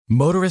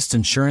Motorist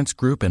Insurance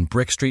Group and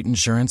Brick Street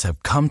Insurance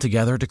have come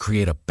together to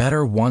create a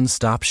better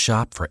one-stop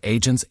shop for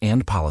agents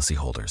and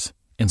policyholders,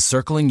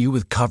 encircling you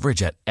with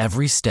coverage at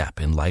every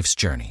step in life's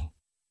journey.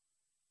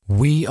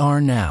 We are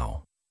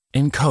now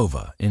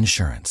Encova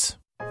Insurance.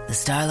 The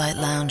Starlight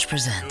Lounge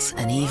presents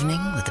An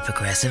Evening with the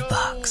Progressive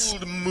Box.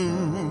 Old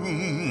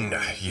moon,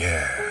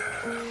 yeah.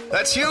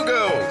 That's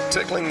Hugo,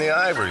 tickling the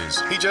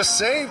ivories. He just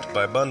saved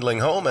by bundling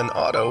home and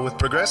auto with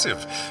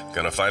Progressive.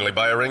 Gonna finally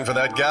buy a ring for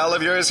that gal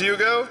of yours,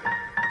 Hugo?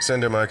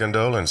 Send her my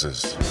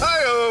condolences.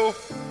 Hi-oh!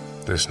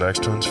 This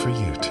next one's for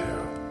you two.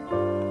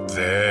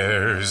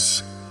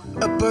 There's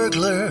a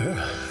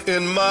burglar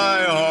in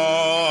my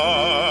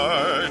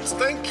heart.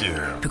 Thank you.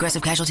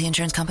 Progressive Casualty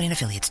Insurance Company and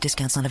Affiliates.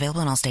 Discounts not available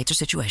in all states or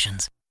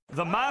situations.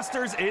 The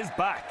Masters is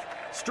back.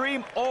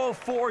 Stream all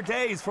 4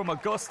 days from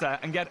Augusta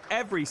and get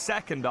every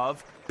second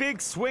of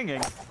big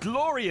swinging,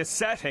 glorious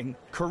setting,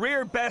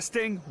 career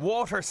besting,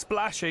 water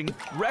splashing,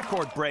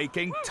 record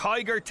breaking,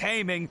 tiger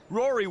taming,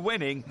 Rory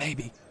winning,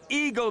 maybe,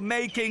 eagle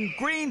making,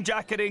 green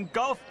jacketing,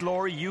 golf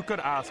glory you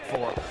could ask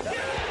for.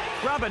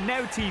 Grab a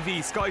Now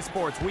TV Sky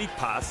Sports Week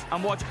Pass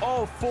and watch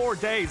all 4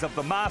 days of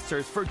the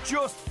Masters for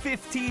just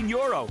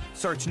 €15.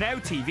 Search Now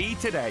TV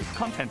today.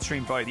 Content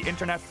streamed via the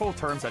internet. Full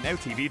terms at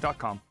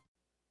nowtv.com.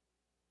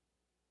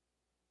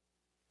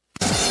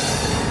 5,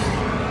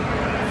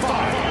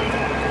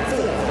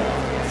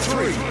 4,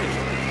 3,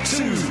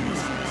 2,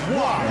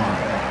 1.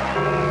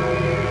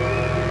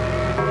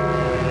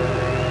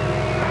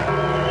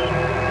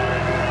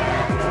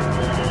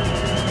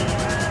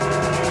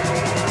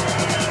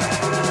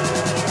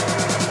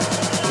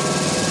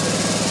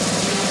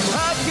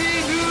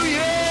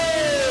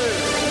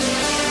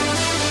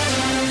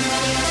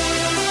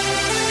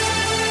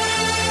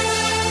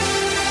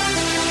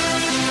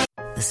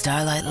 The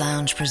Starlight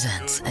Lounge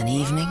presents An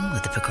Evening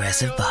with the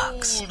Progressive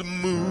Box. Old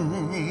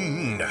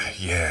moon,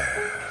 yeah.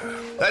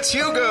 That's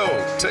Hugo,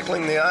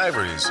 tickling the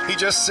ivories. He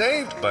just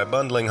saved by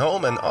bundling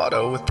home and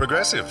auto with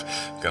Progressive.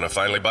 Gonna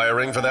finally buy a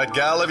ring for that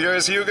gal of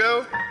yours,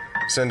 Hugo?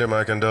 Send her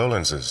my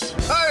condolences.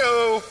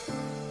 Hi-oh!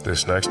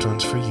 This next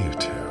one's for you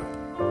two.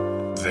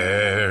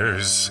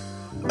 There's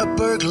a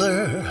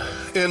burglar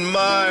in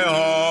my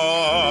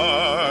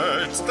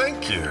heart.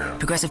 Thank you.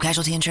 Progressive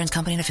Casualty Insurance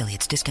Company and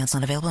Affiliates. Discounts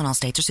not available in all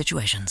states or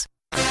situations.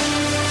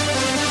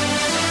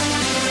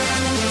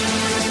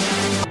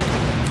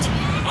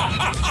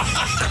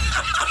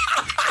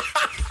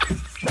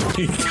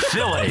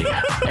 Philly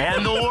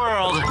and the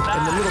world.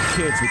 And the little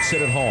kids that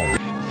sit at home.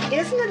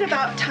 Isn't it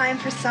about time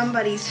for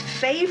somebody's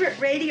favorite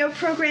radio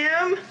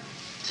program?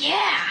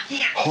 Yeah.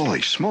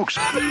 Holy smokes.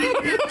 Welcome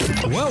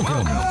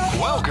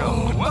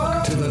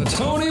to the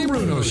Tony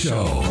Bruno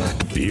Show.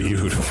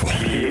 Beautiful,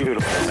 man.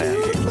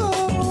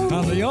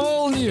 On the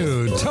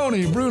all-new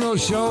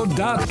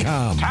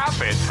TonyBrunoShow.com. Tap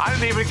it. I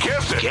didn't even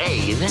kiss it.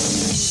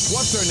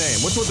 What's her name?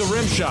 What's with the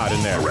rim shot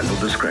in there? Parental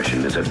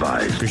discretion is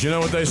advised. Because you know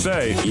what they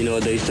say. You know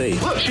what they say.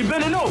 Look, she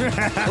bending over.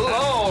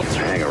 Hello.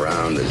 Hang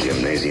around the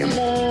gymnasium.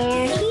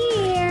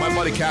 My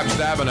buddy Cap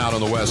Stabbin out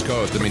on the West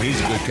Coast. I mean, he's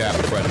a good Cap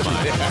friend of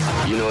mine.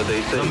 You know what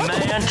they say. The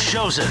man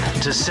chosen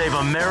to save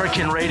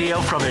American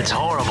radio from its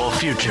horrible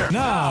future.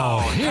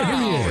 Now, here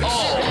he is.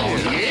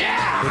 Oh,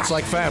 yeah. It's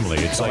like family.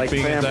 It's like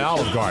being family. at the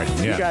Olive Garden.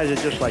 Yeah. You guys are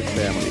just like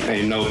family.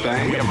 Ain't no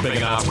thing. We have a big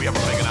enough.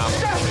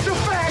 That's the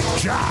fact.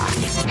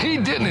 He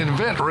didn't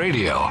invent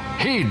radio.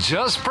 He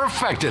just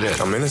perfected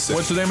it. I'm innocent.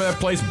 What's the name of that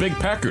place? Big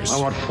Peckers. I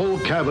want full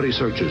cavity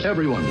searches.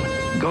 Everyone.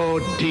 Go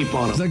deep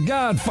on them. The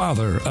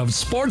godfather of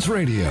sports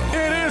radio.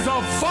 It is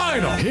a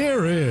final.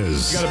 Here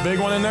is... You got a big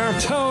one in there?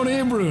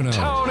 Tony Bruno.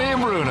 Tony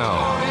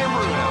Bruno.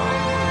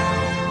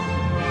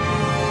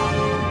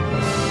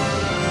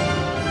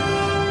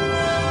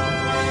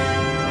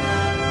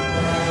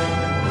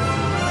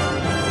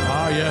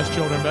 Yes,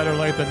 children, better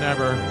late than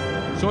never.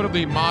 Sort of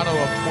the motto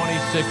of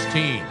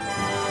 2016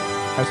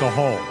 as a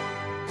whole.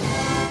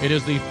 It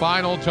is the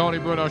final Tony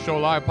Bruno Show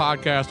live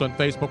podcast on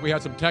Facebook. We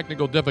had some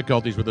technical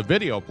difficulties with the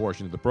video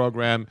portion of the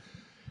program,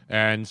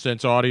 and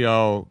since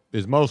audio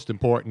is most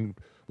important,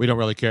 we don't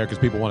really care because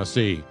people want to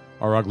see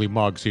our ugly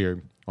mugs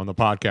here on the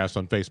podcast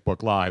on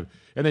Facebook Live,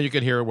 and then you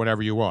can hear it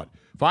whenever you want.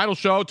 Final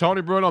show,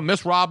 Tony Bruno.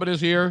 Miss Robin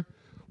is here,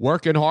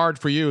 working hard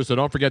for you, so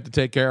don't forget to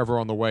take care of her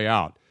on the way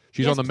out.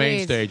 She's on the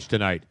main stage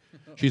tonight.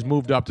 She's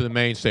moved up to the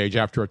main stage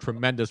after a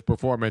tremendous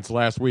performance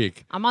last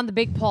week. I'm on the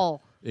big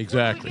pole.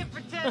 Exactly. What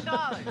do we get for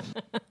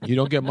 $10? You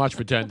don't get much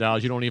for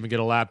 $10. You don't even get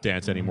a lap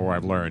dance anymore,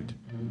 I've learned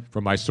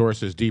from my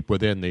sources deep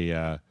within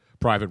the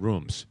private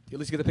rooms. You at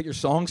least get to pick your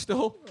song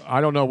still? I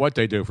don't know what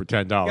they do for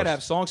 $10. You got to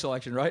have song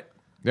selection, right?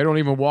 They don't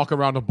even walk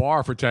around the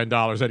bar for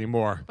 $10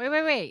 anymore.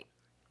 Wait.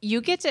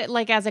 You get to,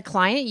 like, as a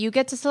client, you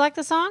get to select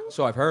the song?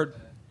 So I've heard.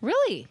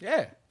 Really?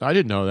 Yeah. I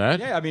didn't know that.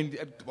 Yeah, I mean,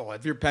 well,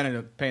 if you're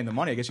paying the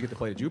money, I guess you get to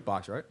play the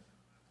jukebox, right?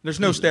 There's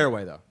no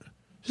stairway, though.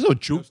 There's no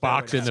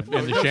jukebox in the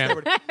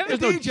champagne. There's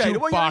no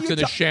jukebox in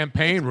the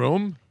champagne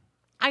room.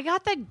 I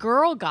got that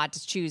girl got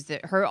to choose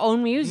her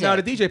own music. No,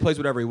 the DJ plays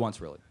whatever he wants,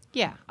 really.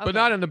 Yeah. Okay. But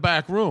not in the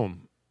back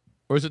room.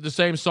 Or is it the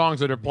same songs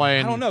that are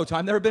playing? I don't know, Tom.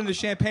 I've never been to the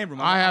Champagne Room.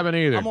 I haven't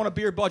either. I'm on a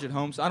beer budget,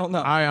 Holmes. I don't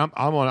know. I'm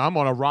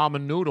on a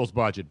ramen noodles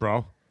budget,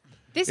 bro.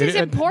 This is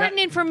important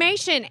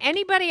information.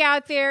 Anybody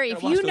out there,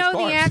 if you know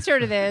the answer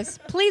to this,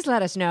 please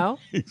let us know.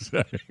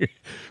 Exactly.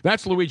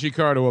 That's Luigi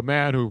Curto, a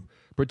man who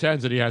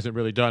pretends that he hasn't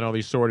really done all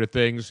these sort of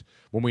things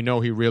when we know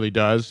he really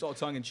does. It's all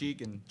tongue in cheek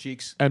and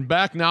cheeks. And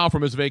back now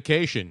from his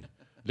vacation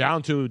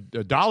down to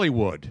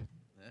Dollywood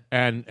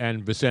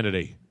and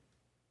vicinity.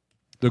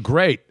 The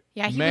great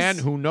man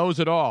who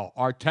knows it all,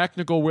 our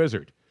technical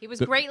wizard. He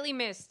was greatly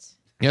missed.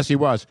 Yes, he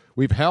was.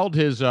 We've held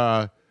his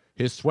sweater.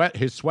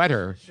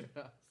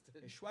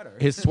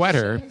 His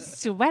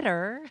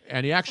sweater.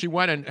 And he actually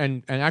went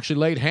and actually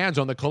laid hands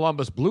on the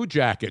Columbus Blue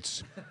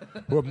Jackets,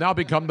 who have now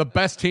become the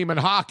best team in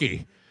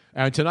hockey.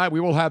 And tonight we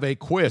will have a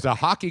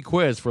hockey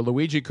quiz for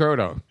Luigi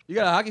Curto. You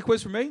got a hockey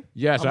quiz for me?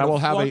 Yes, I will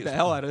have the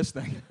hell out of this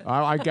thing.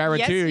 I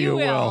guarantee you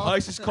will.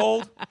 Ice is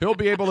cold. He'll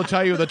be able to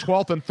tell you the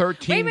 12th and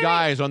 13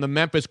 guys on the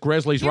Memphis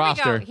Grizzlies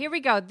roster. Here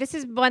we go. This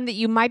is one that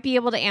you might be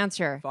able to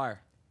answer.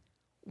 Fire.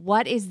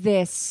 What is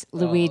this,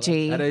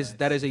 Luigi?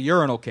 That is a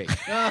urinal cake.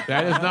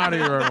 That is not a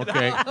urinal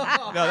cake.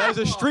 No, that is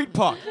a street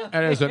puck.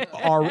 That is an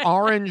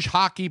orange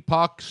hockey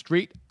puck,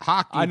 street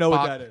hockey puck. I know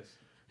what that is.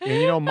 And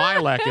you know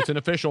Milek, it's an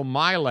official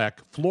Milek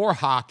floor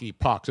hockey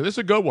puck. So this is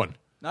a good one.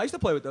 No, I used to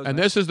play with those. And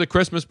this is the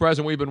Christmas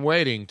present we've been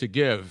waiting to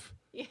give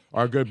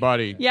our good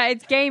buddy. Yeah,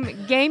 it's game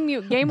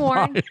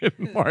worn.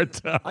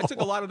 Martel. I took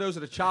a lot of those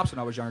at the Chops when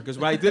I was younger because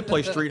when I did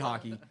play street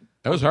hockey.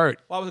 That was hurt.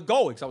 Well, I was a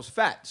goalie because I was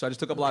fat, so I just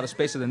took up a lot of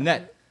space in the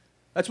net.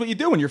 That's what you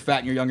do when you're fat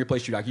and you're young. You play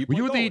street hockey. Were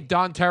you the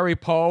Don Terry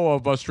Poe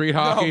of street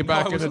hockey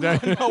back in the day?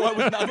 No, I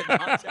was not the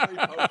Don Terry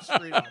Poe of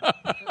street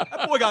hockey.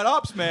 That boy got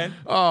ups, man.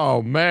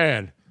 Oh,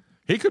 man.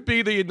 He could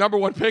be the number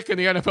one pick in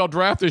the NFL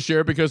draft this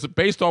year because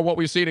based on what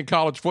we've seen in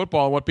college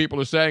football and what people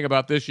are saying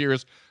about this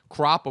year's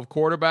crop of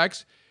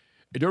quarterbacks,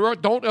 there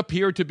don't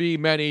appear to be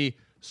many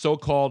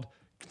so-called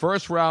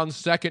first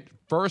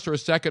or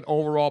second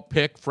overall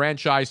pick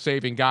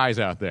franchise-saving guys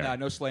out there. Nah,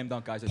 no slam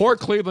dunk guys. Poor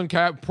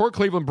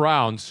Cleveland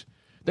Browns.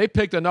 They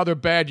picked another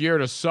bad year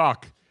to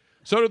suck.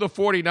 So did the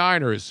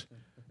 49ers.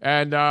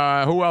 And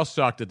who else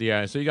sucked at the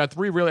end? So you got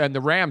three really, and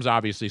the Rams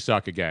obviously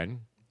suck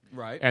again.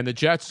 Right. And the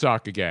Jets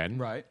suck again.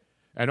 Right.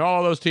 And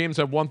all those teams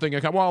have one thing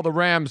in common. Well, the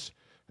Rams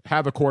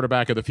have a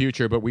quarterback of the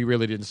future, but we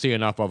really didn't see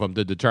enough of him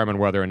to determine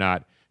whether or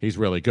not he's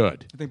really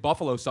good. I think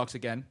Buffalo sucks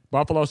again.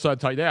 Buffalo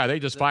sucks. Yeah, they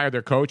just fired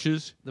their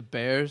coaches. The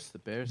Bears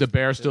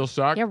still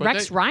suck. Yeah,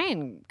 Rex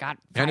Ryan got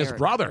fired. And his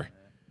brother.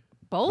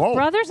 Both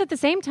brothers at the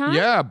same time?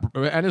 Yeah,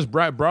 and his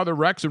brother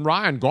Rex and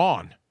Ryan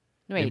gone.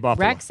 Wait,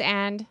 Rex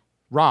and?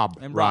 Rob.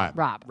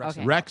 Rob.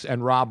 Okay. Rex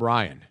and Rob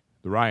Ryan,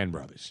 the Ryan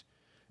brothers.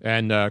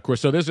 And, of course,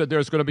 so there's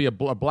going to be a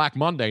Black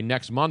Monday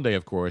next Monday,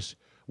 of course,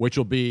 which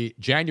will be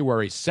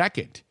January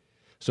 2nd.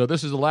 So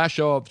this is the last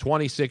show of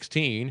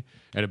 2016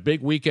 and a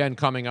big weekend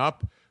coming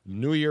up.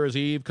 New Year's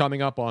Eve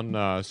coming up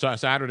on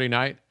Saturday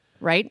night.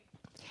 Right.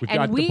 We've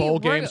got the bowl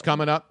games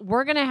coming up.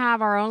 We're going to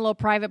have our own little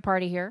private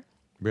party here.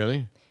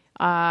 Really?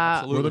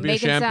 Will there be a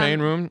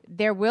champagne room?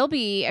 There will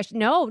be.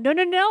 No.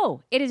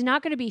 It is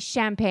not going to be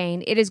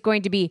champagne. It is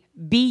going to be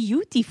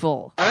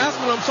beautiful. That's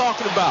what I'm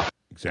talking about.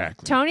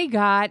 Exactly. Tony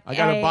got I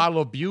got a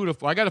bottle of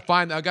beautiful. I got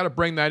to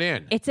bring that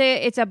in.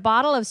 It's a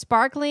bottle of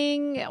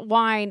sparkling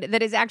wine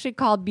that is actually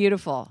called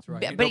Beautiful.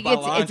 Right. But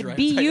it's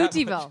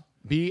beautiful.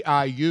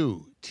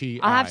 BIUTI.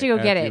 I'll have to go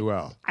get it.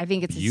 I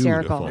think it's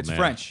hysterical. It's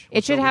French.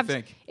 It should have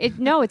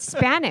it's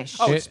Spanish.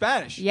 Oh, it's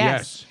Spanish.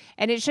 Yes.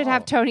 And it should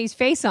have Tony's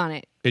face on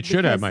it. It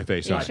should have my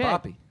face on it.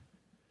 Poppy.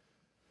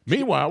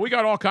 Meanwhile, we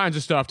got all kinds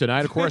of stuff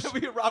tonight. Of course,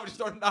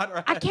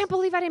 I can't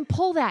believe I didn't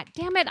pull that.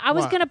 Damn it! I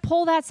was going to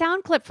pull that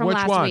sound clip from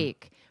last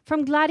week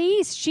from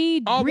Gladys.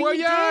 She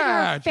redid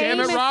her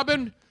famous... Damn it,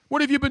 Robin!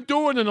 What have you been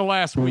doing in the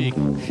last week? I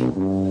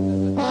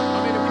mean,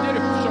 we did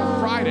a show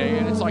Friday,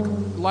 and it's like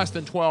less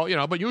than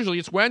 12, but usually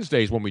it's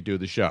Wednesdays when we do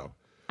the show.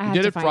 We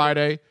did it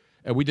Friday,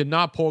 and we did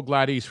not pull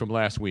Gladys from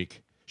last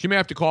week. She may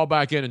have to call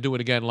back in and do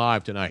it again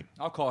live tonight.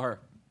 I'll call her.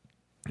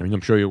 I mean,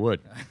 I'm sure you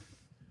would.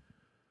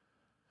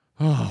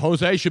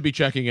 Jose should be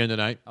checking in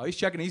tonight. Oh, he's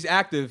checking. He's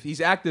active. He's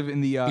active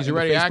in the, he's in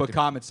already the Facebook active.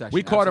 comment section.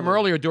 We caught him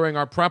earlier during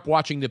our prep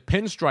watching the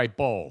Pinstripe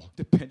Bowl.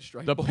 The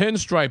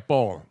Pinstripe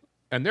Bowl.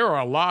 And there are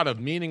a lot of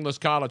meaningless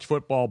college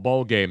football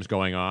bowl games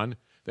going on.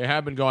 They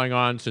have been going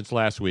on since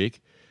last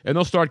week, and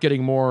they'll start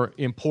getting more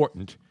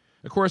important.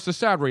 Of course, the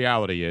sad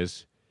reality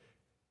is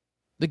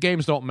the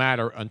games don't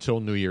matter until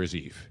New Year's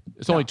Eve.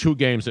 It's only 2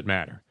 games that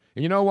matter.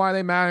 And you know why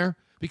they matter?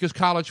 Because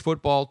college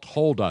football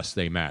told us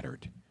they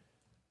mattered.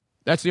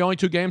 That's the only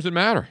 2 games that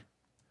matter,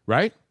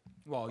 right?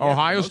 Well, yeah,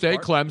 Ohio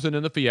State, Clemson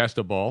in the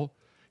Fiesta Bowl.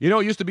 You know,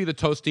 it used to be the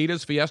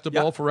Tostitos Fiesta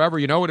Bowl forever.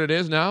 You know what it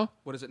is now?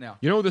 What is it now?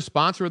 You know who the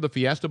sponsor of the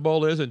Fiesta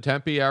Bowl is in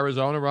Tempe,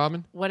 Arizona,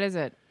 Robin? What is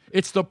it?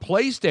 It's the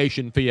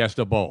PlayStation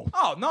Fiesta Bowl.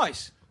 Oh,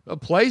 nice. A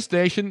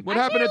PlayStation. What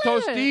happened to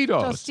Tostitos?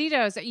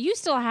 Tostitos. You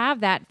still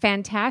have that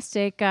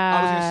fantastic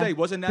I was going to say,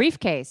 wasn't that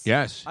briefcase?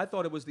 Yes. I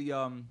thought it was the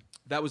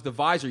That was the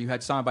visor you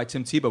had signed by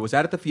Tim Tebow. Was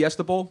that at the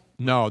Fiesta Bowl?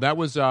 No, that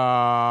was,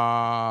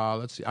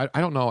 let's see. I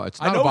don't know. It's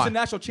not I know it was a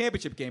national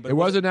championship game. But it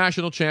was a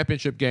national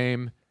championship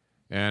game,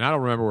 and I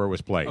don't remember where it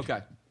was played. Okay.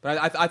 But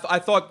I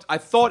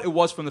thought it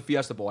was from the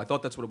Fiesta Bowl. I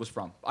thought that's what it was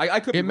from. I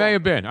could be It may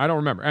have been. I don't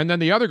remember. And then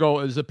the other goal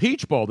is the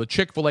Peach Bowl. The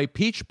Chick-fil-A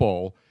Peach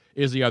Bowl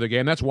is the other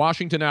game. That's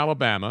Washington,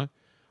 Alabama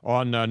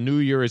on New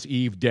Year's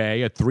Eve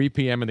day at 3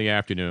 p.m. in the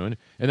afternoon.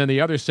 And then the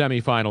other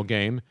semifinal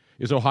game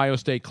is Ohio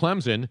State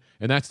Clemson,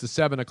 and that's the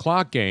 7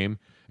 o'clock game.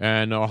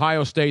 And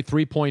Ohio State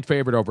 3-point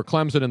favorite over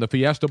Clemson in the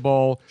Fiesta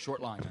Bowl.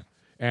 Short line.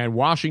 And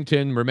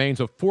Washington remains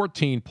a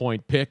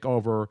 14-point pick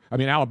over,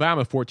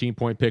 Alabama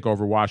 14-point pick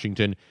over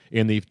Washington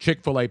in the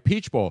Chick-fil-A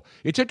Peach Bowl.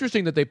 It's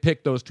interesting that they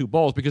picked those two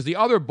bowls because the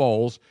other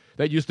bowls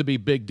that used to be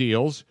big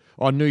deals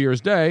on New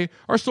Year's Day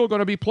are still going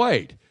to be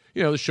played.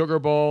 You know, the Sugar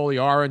Bowl, the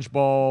Orange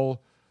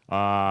Bowl, what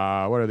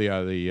are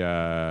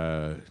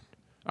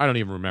I don't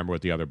even remember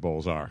what the other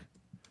bowls are.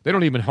 They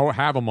don't even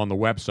have them on the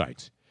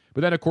websites.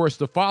 But then, of course,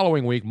 the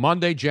following week,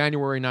 Monday,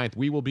 January 9th,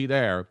 we will be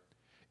there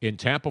in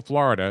Tampa,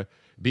 Florida,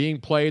 being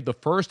played the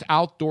first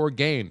outdoor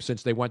game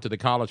since they went to the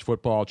college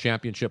football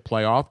championship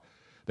playoff.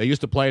 They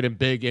used to play it in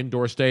big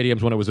indoor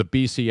stadiums when it was a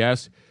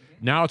BCS.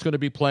 Now it's going to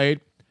be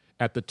played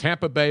at the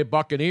Tampa Bay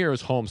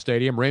Buccaneers home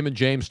stadium, Raymond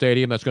James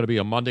Stadium. That's going to be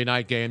a Monday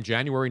night game,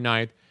 January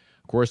 9th.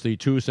 Of course, the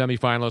two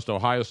semifinalists,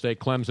 Ohio State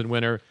Clemson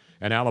winner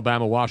and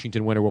Alabama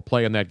Washington winner, will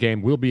play in that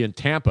game. We'll be in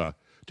Tampa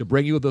to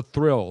bring you the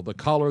thrill, the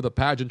color, the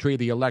pageantry,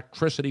 the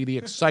electricity, the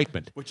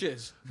excitement. Which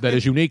is? That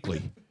is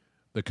uniquely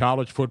the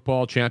college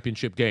football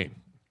championship game.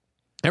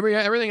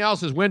 Everything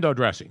else is window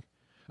dressing,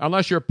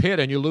 unless you're Pitt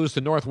and you lose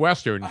to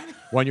Northwestern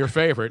when you're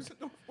favorite.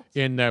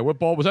 In what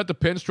bowl was that? The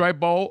Pinstripe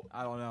Bowl?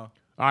 I don't know.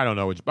 I don't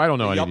know. I don't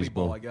know any of these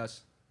Bowl, bowls. I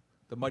guess.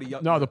 The Muddy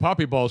Yuppie. No, the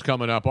Puppy Bowl is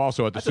coming up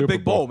also at the Super Bowl. That's a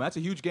big bowl, man. That's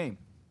a huge game.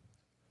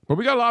 But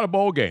we got a lot of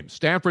bowl games.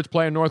 Stanford's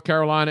playing North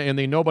Carolina in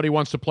the nobody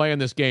wants to play in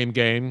this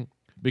game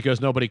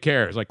because nobody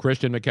cares. Like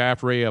Christian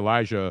McCaffrey,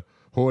 Elijah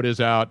Hood is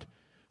out.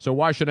 So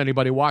why should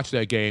anybody watch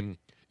that game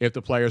if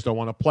the players don't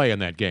want to play in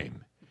that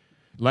game?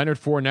 Leonard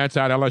Fournette's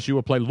out. LSU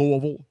will play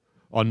Louisville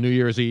on New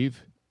Year's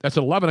Eve. That's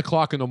an 11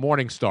 o'clock in the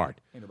morning start.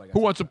 Who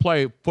wants to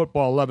play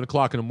football 11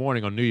 o'clock in the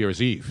morning on New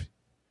Year's Eve?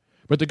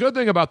 But the good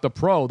thing about the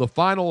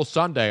final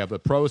Sunday of the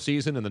pro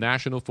season in the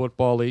National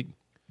Football League,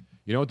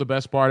 you know what the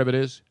best part of it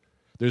is?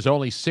 There's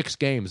only 6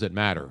 games that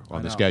matter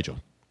on the schedule.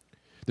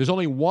 There's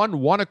only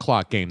one 1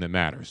 o'clock game that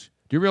matters.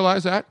 Do you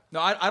realize that?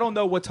 No, I don't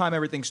know what time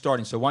everything's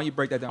starting, so why don't you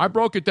break that down? I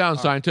broke it down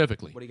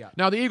scientifically. What do you got?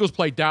 Now, the Eagles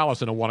play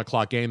Dallas in a 1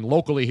 o'clock game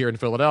locally here in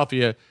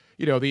Philadelphia.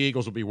 You know, the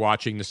Eagles will be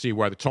watching to see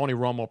where the Tony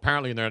Romo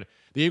apparently the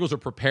Eagles are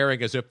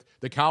preparing as if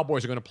the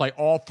Cowboys are going to play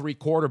all 3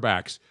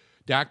 quarterbacks.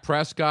 Dak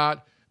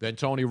Prescott, then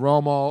Tony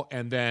Romo,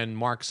 and then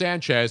Mark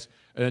Sanchez.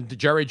 And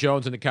Jerry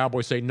Jones and the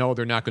Cowboys say, no,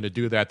 they're not going to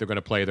do that. They're going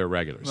to play their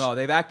regulars. No,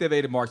 they've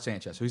activated Mark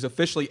Sanchez, so he's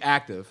officially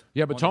active.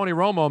 Yeah, but Tony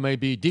Romo may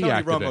be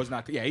deactivated. Tony Romo's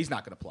not. Yeah, he's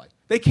not going to play.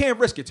 They can't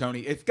risk it, Tony.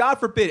 If, God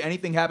forbid,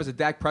 anything happens to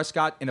Dak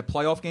Prescott in a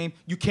playoff game,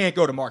 you can't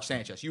go to Mark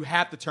Sanchez. You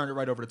have to turn it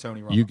right over to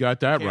Tony Romo. You got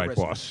that right,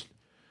 boss.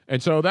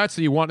 And so that's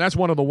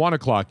one of the 1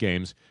 o'clock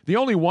games. The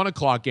only 1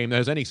 o'clock game that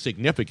has any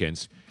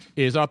significance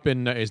is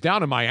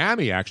down in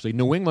Miami, actually,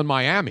 New England,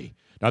 Miami.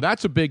 Now,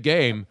 that's a big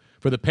game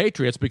for the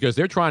Patriots because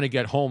they're trying to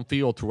get home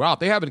field throughout.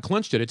 They haven't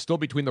clinched it. It's still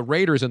between the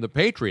Raiders and the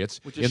Patriots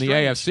in the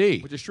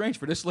AFC. Which is strange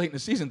for this late in the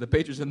season. The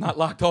Patriots have not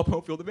locked up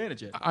home field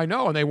advantage yet. I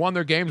know, and they won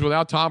their games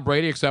without Tom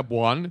Brady except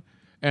one,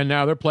 and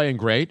now they're playing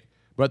great.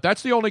 But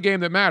that's the only game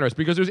that matters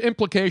because there's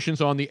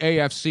implications on the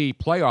AFC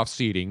playoff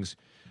seedings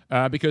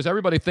because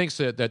everybody thinks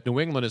that New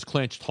England has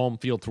clinched home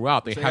field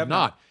throughout. They have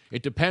not.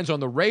 It depends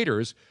on the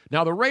Raiders.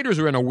 Now, the Raiders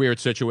are in a weird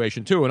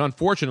situation, too, and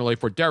unfortunately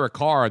for Derek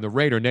Carr and the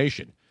Raider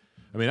Nation.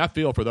 I mean, I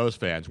feel for those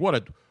fans.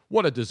 What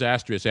a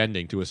disastrous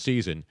ending to a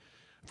season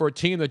for a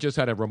team that just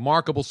had a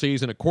remarkable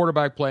season, a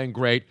quarterback playing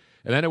great,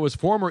 and then it was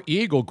former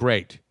Eagle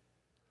great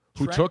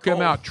who took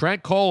him out,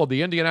 Trent Cole of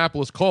the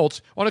Indianapolis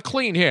Colts, on a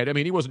clean hit. I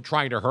mean, he wasn't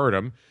trying to hurt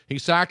him. He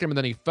sacked him, and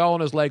then he fell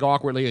on his leg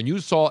awkwardly, and you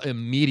saw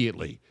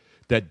immediately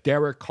that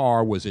Derek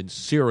Carr was in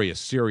serious,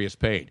 serious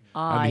pain.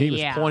 I mean, he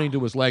was pointing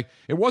to his leg.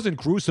 It wasn't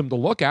gruesome to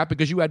look at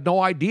because you had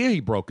no idea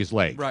he broke his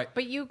leg. Right.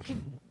 But you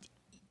could...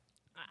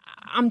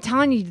 I'm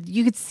telling you,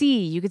 you could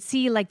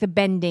see like the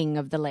bending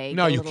of the leg.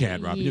 No, you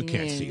can't, Rob. You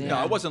can't see that.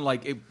 No, it wasn't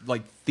like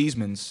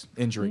Thiesman's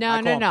injury. No.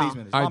 I'm going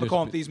to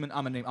call him Thiesman.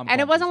 And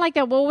it wasn't like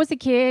that. What was the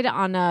kid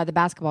on the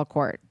basketball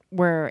court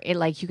where it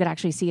you could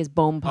actually see his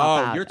bone pop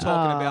out? Oh, you're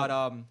talking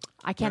about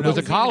I can't. It was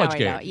a college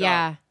game.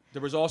 Yeah.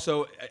 There was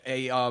also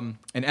an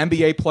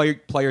NBA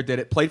player did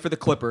it. Played for the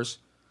Clippers.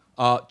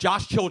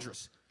 Josh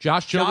Childress.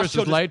 Josh Childress'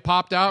 leg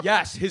popped out?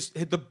 Yes,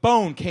 the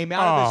bone came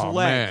out of his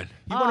leg.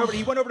 Man.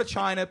 He went over to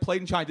China, played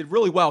in China, did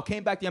really well,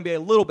 came back to the NBA a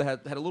little bit,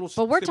 had a little...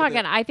 But we're talking,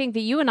 I think that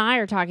you and I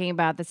are talking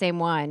about the same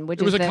one,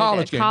 which it was is a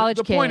college game. College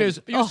the kid. point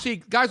is, you see,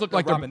 guys look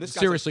like they're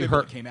seriously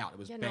hurt. Came out. It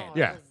was bad.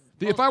 Yeah.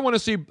 If I want to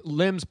see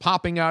limbs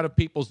popping out of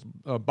people's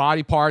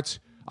body parts,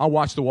 I'll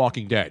watch The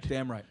Walking Dead.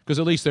 Damn right. Because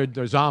at least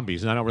they're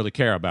zombies, and I don't really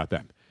care about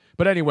them.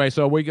 But anyway,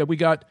 so we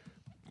got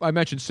I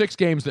mentioned 6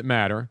 games that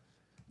matter.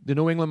 the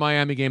New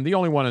England-Miami game, the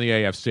only one in the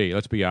AFC,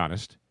 let's be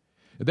honest.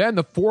 Then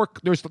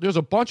there's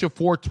a bunch of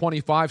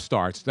 425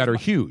 starts that are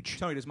huge.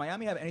 Tony, does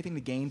Miami have anything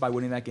to gain by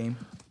winning that game?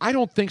 I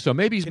don't think so.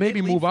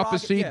 Maybe move up a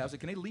seed. Yeah, I was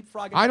like, can they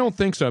leapfrog? I don't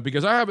think so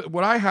because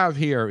what I have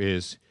here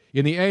is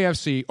in the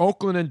AFC,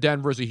 Oakland and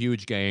Denver is a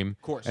huge game,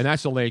 of course, and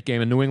that's a late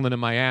game. And New England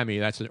and Miami,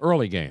 that's an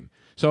early game.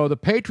 So the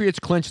Patriots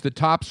clinch the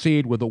top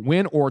seed with a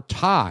win or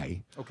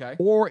tie. Okay.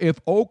 Or if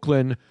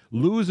Oakland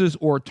loses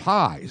or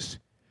ties,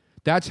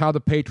 that's how the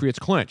Patriots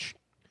clinch.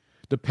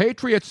 If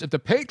the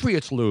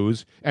Patriots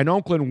lose and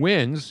Oakland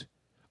wins,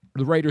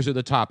 the Raiders are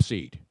the top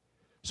seed.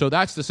 So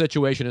that's the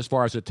situation as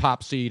far as the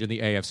top seed in the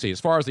AFC. As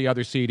far as the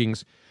other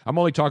seedings, I'm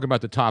only talking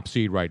about the top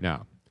seed right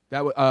now.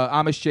 That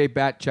Amish J.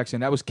 Bat checks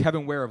in. That was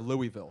Kevin Ware of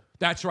Louisville.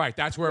 That's right.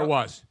 That's where it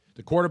was.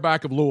 The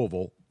quarterback of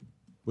Louisville.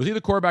 Was he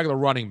the quarterback or the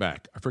running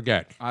back? I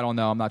forget. I don't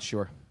know. I'm not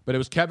sure. But it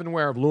was Kevin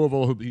Ware of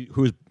Louisville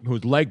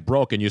whose leg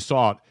broke, and you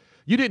saw it.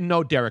 You didn't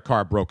know Derek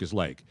Carr broke his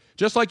leg.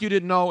 Just like you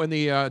didn't know in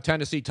the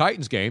Tennessee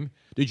Titans game.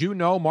 Did you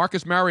know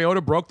Marcus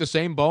Mariota broke the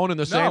same bone in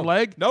the same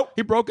leg? Nope.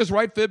 He broke his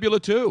right fibula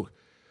too.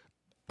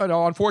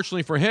 But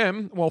fortunately for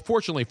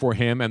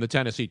him and the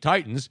Tennessee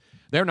Titans,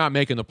 they're not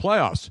making the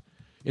playoffs.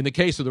 In the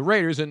case of the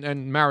Raiders,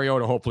 and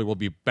Mariota hopefully will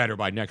be better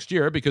by next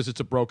year because it's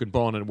a broken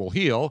bone and it will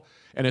heal,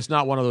 and it's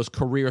not one of those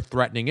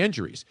career-threatening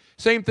injuries.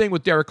 Same thing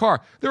with Derek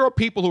Carr. There are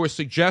people who are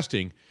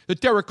suggesting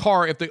that Derek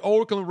Carr, if the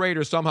Oakland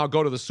Raiders somehow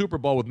go to the Super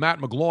Bowl with Matt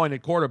McGloin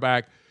at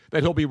quarterback,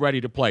 that he'll be ready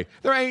to play.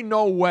 There ain't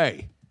no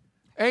way.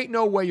 Ain't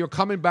no way you're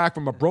coming back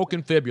from a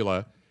broken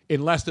fibula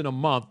in less than a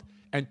month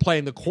and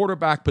playing the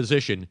quarterback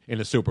position in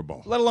the Super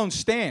Bowl. Let alone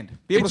stand.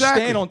 Be able to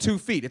stand on 2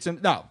 feet.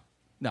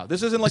 No,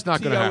 this isn't like the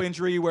T.O.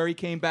 injury where he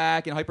came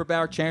back and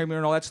hyperbaric chamber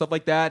and all that stuff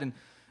like that. And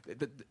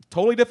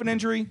totally different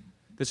injury.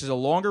 This is a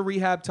longer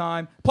rehab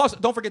time. Plus,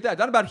 don't forget that.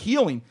 Not about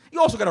healing. You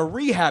also got to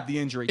rehab the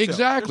injury, too.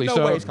 Exactly. There's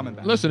no way he's coming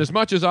back. Listen, as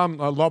much as I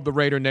love the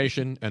Raider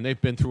Nation, and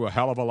they've been through a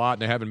hell of a lot,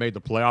 and they haven't made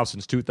the playoffs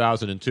since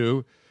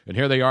 2002, and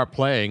here they are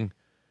playing,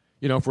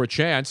 for a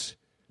chance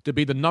to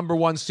be the number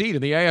one seed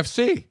in the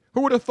AFC.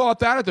 Who would have thought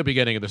that at the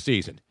beginning of the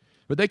season?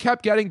 But they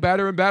kept getting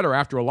better and better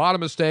after a lot of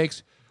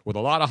mistakes with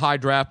a lot of high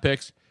draft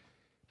picks.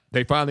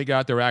 They finally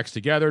got their acts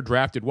together,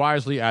 drafted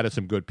wisely, added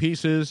some good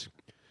pieces,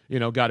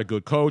 got a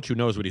good coach who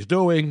knows what he's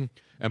doing,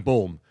 and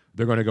boom,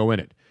 they're going to go in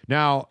it.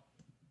 Now,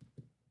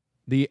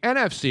 the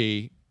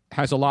NFC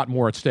has a lot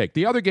more at stake.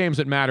 The other games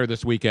that matter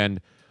this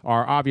weekend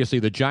are obviously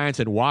the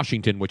Giants and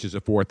Washington, which is a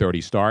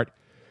 4:30 start.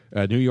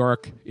 New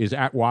York is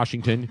at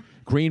Washington.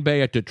 Green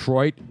Bay at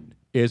Detroit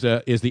is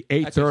the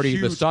 8:30,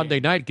 the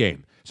Sunday night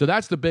game. So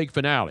that's the big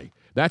finale.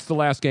 That's the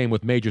last game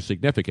with major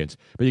significance.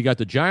 But you got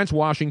the Giants,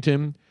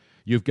 Washington.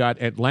 You've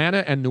got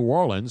Atlanta and New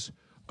Orleans,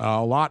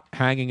 a lot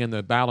hanging in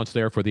the balance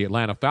there for the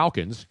Atlanta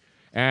Falcons.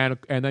 And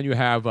then you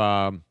have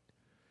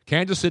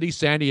Kansas City,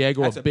 San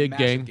Diego, a big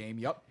game.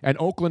 Yep. And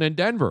Oakland and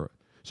Denver.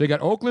 So you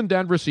got Oakland,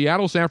 Denver,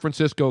 Seattle, San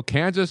Francisco,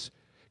 Kansas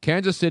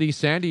City,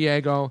 San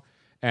Diego,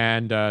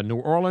 and New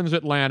Orleans,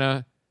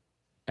 Atlanta,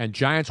 and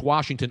Giants,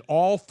 Washington,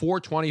 all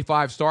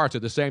 4:25 starts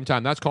at the same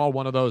time. That's called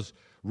one of those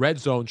red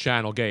zone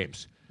channel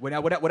games.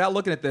 Without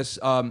looking at this,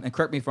 and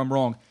correct me if I'm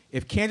wrong,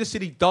 if Kansas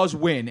City does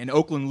win and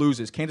Oakland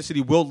loses, Kansas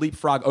City will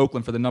leapfrog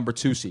Oakland for the number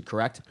 2 seed,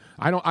 correct?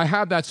 I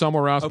have that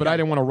somewhere else, but I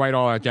didn't want to write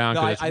all that down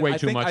because it's way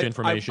too much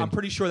information. I'm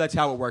pretty sure that's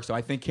how it works, though.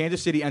 I think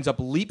Kansas City ends up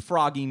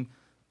leapfrogging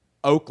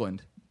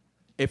Oakland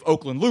if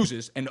Oakland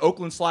loses, and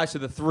Oakland slides to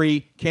the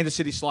 3, Kansas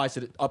City slides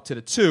up to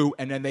the 2,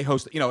 and then they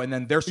host, and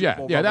then their Super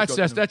Bowl. Yeah, that's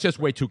just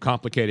way too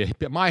complicated.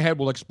 My head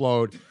will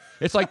explode.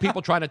 It's like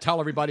people trying to tell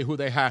everybody who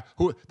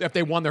if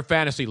they won their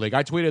fantasy league.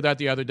 I tweeted that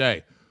the other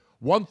day.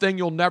 One thing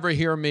you'll never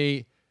hear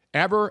me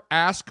ever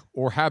ask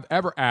or have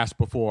ever asked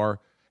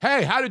before,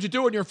 hey, how did you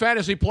do in your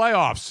fantasy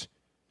playoffs?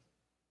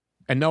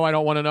 And no, I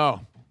don't want to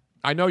know.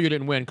 I know you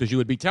didn't win because you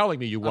would be telling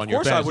me you won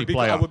your fantasy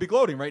playoffs. I would be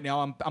gloating right now.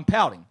 I'm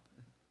pouting.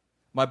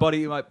 My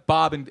buddy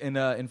Bob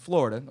in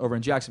Florida, over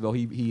in Jacksonville,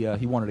 he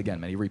won it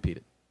again, man. He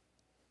repeated.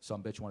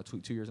 Some bitch won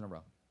it 2 years in a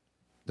row.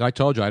 I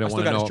told you I don't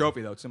want to know. I still got his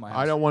trophy, though. It's in my house.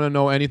 I don't want to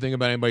know anything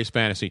about anybody's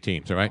fantasy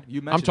teams, all right?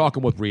 I'm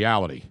talking with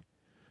reality.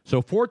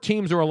 So 4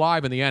 teams are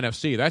alive in the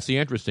NFC. That's the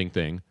interesting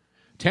thing.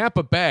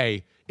 Tampa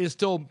Bay is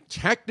still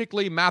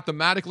technically,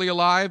 mathematically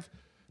alive,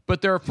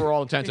 but they're, for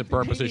all intents and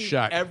purposes,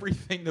 shut.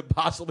 Everything that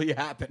possibly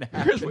happened.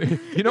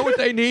 You know what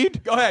they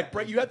need? Go ahead.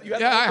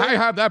 I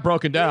have that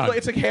broken down.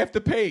 It's like half the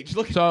page.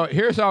 Look. So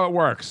here's how it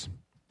works.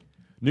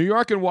 New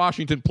York and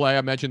Washington play.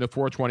 I mentioned the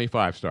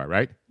 4:25 start,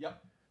 right? Yep.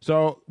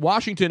 So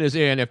Washington is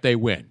in if they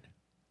win,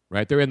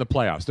 right? They're in the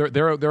playoffs.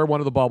 They're one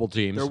of the bubble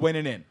teams. They're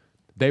winning in.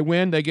 They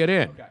win, they get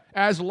in. Okay.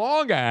 As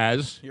long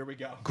as here we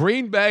go.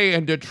 Green Bay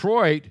and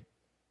Detroit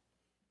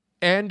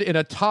end in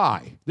a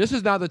tie. This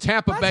is now the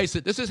Tampa Bay.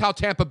 This is how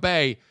Tampa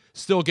Bay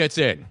still gets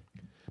in.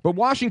 But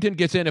Washington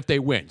gets in if they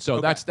win.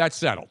 So that's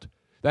settled.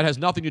 That has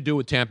nothing to do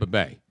with Tampa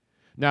Bay.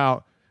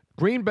 Now,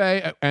 Green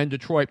Bay and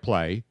Detroit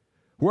play.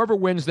 Whoever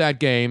wins that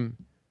game,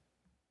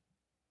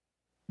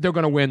 they're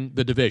going to win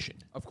the division.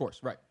 Of course,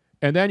 right.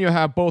 And then you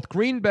have both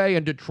Green Bay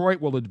and Detroit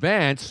will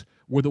advance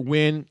with a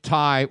win,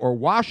 tie, or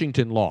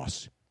Washington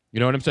loss. You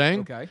know what I'm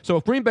saying? Okay. So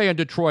if Green Bay and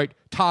Detroit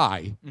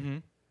tie,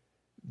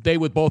 they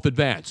would both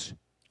advance.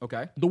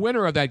 Okay. The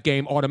winner of that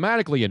game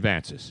automatically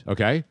advances,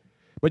 okay?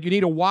 But you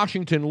need a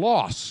Washington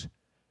loss.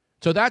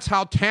 So that's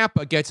how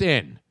Tampa gets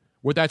in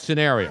with that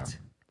scenario. What?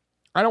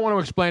 I don't want to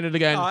explain it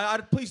again. No,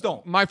 please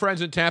don't. My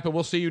friends in Tampa,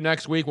 we'll see you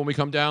next week when we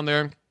come down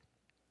there.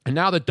 And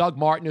now that Doug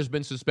Martin has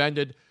been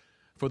suspended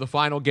for the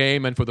final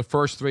game and for the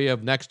first 3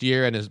 of next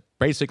year and has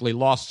basically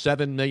lost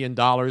 $7 million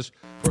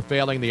for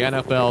failing the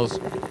NFL's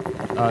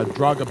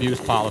drug abuse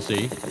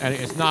policy. And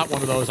it's not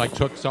one of those I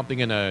took something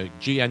in a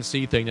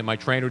GNC thing that my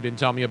trainer didn't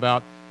tell me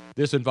about.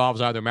 This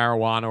involves either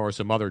marijuana or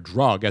some other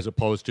drug as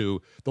opposed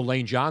to the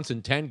Lane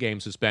Johnson 10-game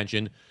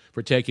suspension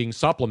for taking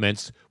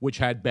supplements which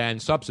had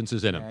banned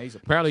substances in them.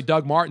 Apparently,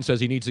 Doug Martin says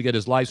he needs to get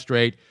his life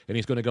straight and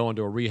he's going to go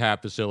into a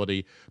rehab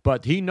facility.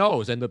 But he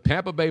knows, and the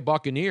Tampa Bay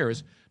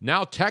Buccaneers,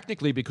 now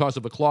technically because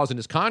of a clause in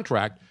his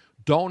contract,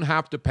 don't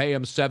have to pay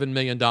him $7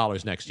 million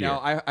next year.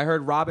 Now, I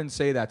heard Robin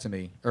say that to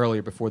me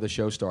earlier before the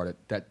show started,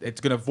 that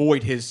it's going to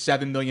void his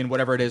 $7 million,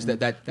 whatever it is.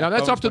 That now,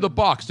 that's up to the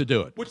Bucs to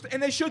do it.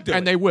 And they should do it.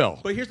 And they will.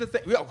 But here's the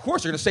thing. Of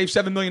course, they're going to save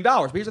 $7 million.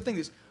 But here's the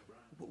thing.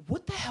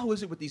 What the hell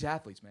is it with these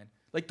athletes, man?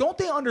 Like, don't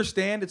they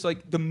understand it's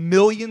like the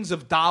millions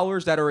of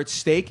dollars that are at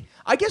stake?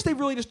 I guess they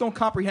really just don't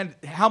comprehend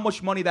how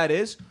much money that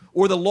is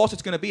or the loss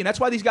it's going to be. And that's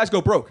why these guys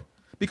go broke.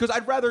 Because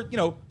I'd rather,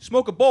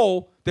 smoke a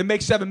bowl than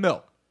make $7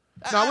 million.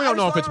 Now, we don't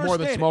know if it's more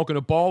than smoking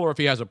a bowl or if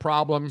he has a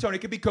problem. Tony,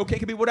 it could be cocaine, it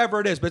could be whatever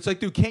it is. But it's like,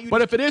 dude, can't you...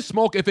 But if it is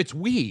smoke, if it's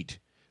weed,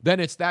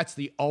 then that's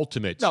the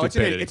ultimate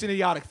stupidity. It's an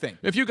idiotic thing.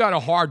 If you got a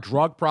hard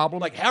drug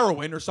problem... Like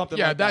heroin or something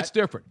like that. Yeah, that's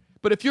different.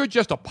 But if you're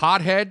just a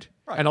pothead,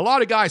 and a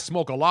lot of guys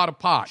smoke a lot of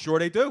pot. Sure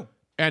they do.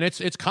 And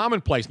it's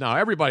commonplace now. Not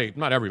everybody,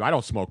 I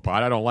don't smoke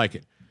pot. I don't like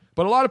it.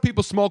 But a lot of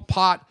people smoke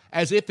pot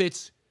as if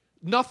it's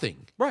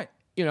nothing. Right.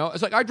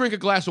 It's like I drink a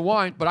glass of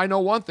wine, but I know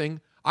one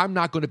thing. I'm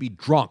not going to be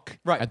drunk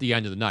at the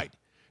end of the night.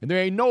 And there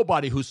ain't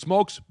nobody who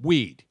smokes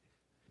weed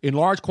in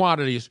large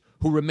quantities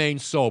who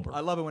remains sober.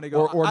 I love it when they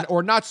go...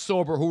 Or not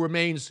sober, who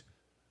remains...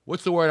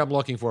 What's the word I'm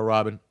looking for,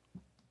 Robin?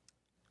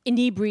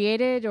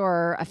 Inebriated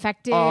or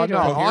affected? Oh, no,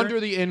 or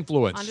under the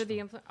influence. Under the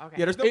influence. Okay.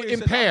 Yeah, there's no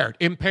impaired.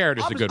 Impaired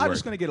is a good word. I'm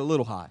just going to get a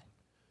little high.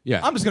 Yeah.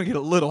 I'm just going to get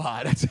a little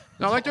high.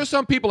 Now, like there's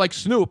some people like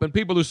Snoop and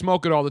people who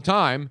smoke it all the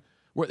time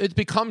where it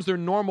becomes their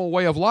normal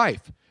way of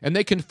life and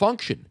they can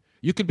function.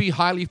 You can be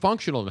highly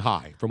functional and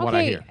high from what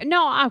I hear.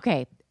 No,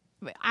 okay.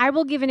 I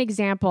will give an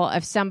example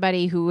of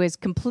somebody who is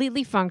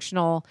completely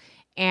functional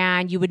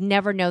and you would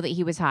never know that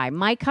he was high.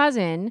 My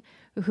cousin,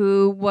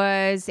 who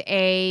was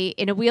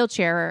in a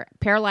wheelchair,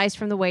 paralyzed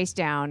from the waist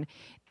down,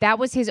 that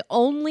was his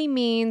only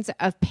means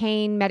of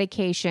pain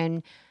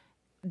medication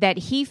that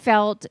he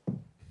felt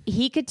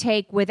he could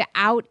take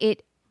without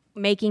it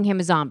making him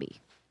a zombie.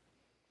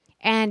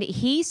 And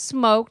he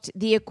smoked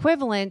the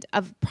equivalent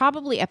of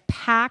probably a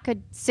pack of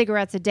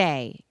cigarettes a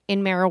day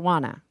in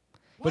marijuana.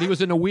 But he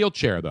was in a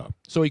wheelchair, though,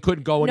 so he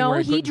couldn't go anywhere.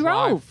 No, he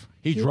drove. Drive.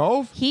 He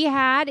drove? He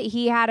had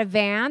a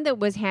van that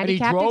was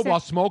handicapped. And he drove while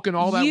smoking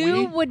all that weed?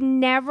 You would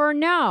never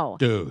know.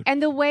 Dude.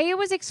 And the way it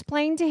was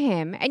explained to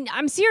him, and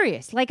I'm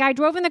serious, like I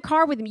drove in the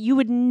car with him, you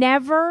would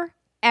never,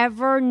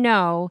 ever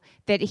know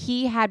that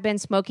he had been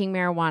smoking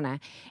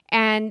marijuana.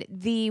 And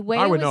the way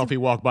I would know if he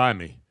walked by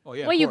me. Oh,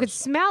 yeah, well, you could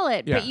smell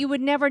it, Yeah. but you would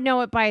never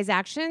know it by his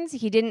actions.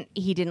 He didn't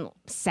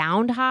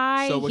sound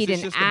high. So was he this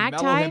didn't just act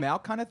a mellow high. him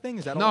out kind of thing?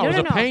 Is that No, all? it was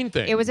a pain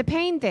thing. It was a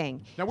pain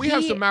thing. Now, we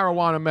have some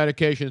marijuana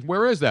medications.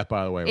 Where is that,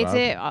 by the way,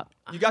 Rob?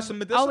 You got some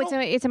medicinal? Oh,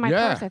 it's in my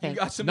purse, I think.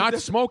 You got some Not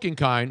medicinal? smoking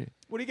kind.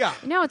 What do you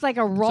got? No, it's like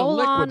a liquid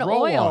roll-on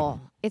roll-on.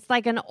 oil. It's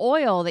like an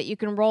oil that you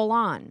can roll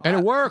on. And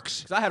it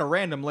works. Because I had a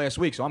random last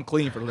week, so I'm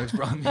clean for the next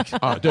round.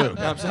 Oh, dude. You know what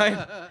I'm saying?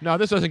 No,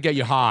 this doesn't get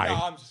you high. No,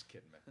 I'm just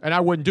kidding, man. And I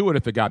wouldn't do it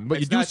if it got me. But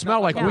It's you do not-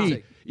 smell like not my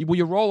weed. When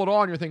you roll it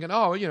on, you're thinking,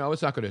 oh,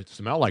 it's not going to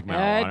smell like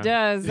marijuana. It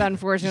does, You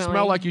unfortunately.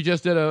 smell like you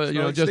just did a,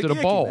 Smells like just did a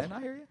sticky bowl. icky, man.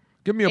 I hear you.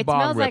 Give me a It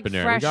bomb smells rip like in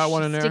there. fresh, We got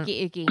one in there. sticky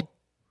icky.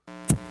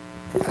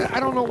 I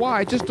don't know why.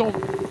 I just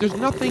don't. There's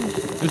nothing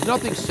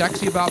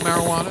sexy about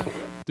marijuana.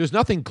 There's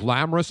nothing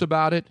glamorous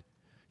about it.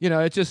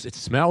 It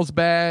smells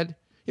bad.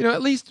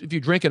 At least if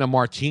you're drinking a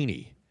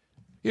martini.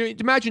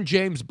 Imagine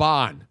James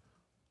Bond,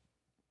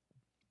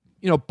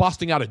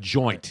 busting out a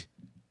joint.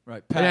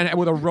 Right. And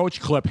with a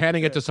roach clip,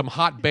 handing it to some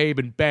hot babe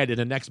in bed in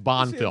the next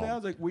Bond film.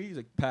 Sounds like weed. He's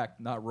like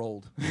packed, not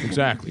rolled.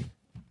 Exactly.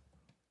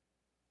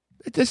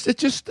 It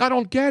just, I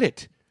don't get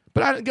it.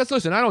 But I guess,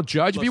 listen, I don't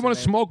judge. If you want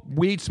to smoke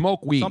weed,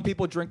 smoke weed. Some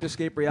people drink to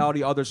escape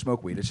reality. Others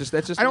smoke weed. That's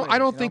just. I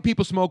don't think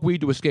people smoke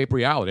weed to escape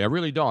reality. I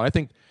really don't. I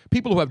think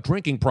people who have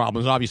drinking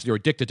problems obviously are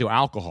addicted to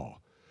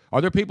alcohol.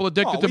 Are there people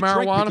addicted to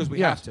marijuana? Drink because we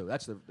have to.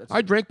 That's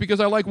I drink because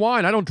I like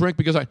wine. I don't drink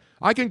because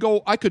I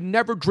could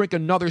never drink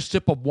another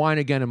sip of wine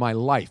again in my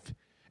life,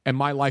 and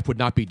my life would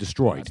not be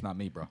destroyed. That's not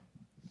me, bro.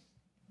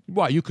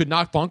 Why? You could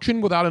not function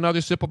without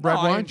another sip of red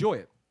wine? I enjoy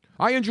it.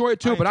 I enjoy it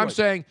too, but I'm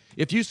saying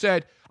if you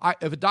said,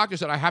 if a doctor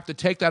said I have to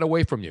take that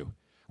away from you,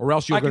 or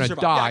else you're going to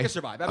die. I can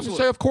survive. I Absolutely.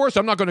 would say, of course,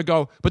 I'm not going to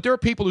go. But there are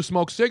people who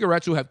smoke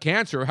cigarettes who have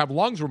cancer, have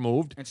lungs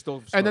removed,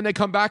 and then they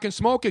come back and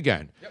smoke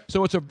again. Yep.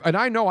 So and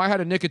I know I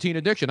had a nicotine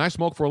addiction. I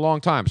smoked for a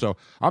long time. So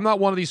I'm not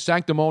one of these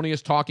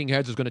sanctimonious talking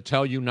heads who's going to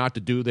tell you not to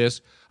do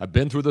this. I've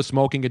been through the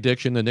smoking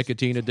addiction, the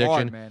nicotine addiction.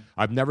 Hard, man.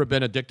 I've never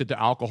been addicted to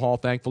alcohol,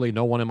 thankfully.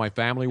 No one in my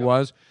family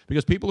was.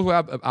 Because people who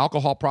have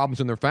alcohol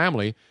problems in their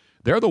family,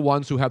 they're the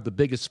ones who have the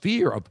biggest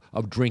fear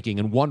of drinking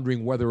and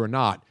wondering whether or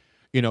not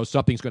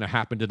something's going to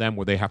happen to them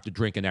where they have to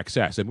drink in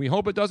excess. And we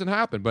hope it doesn't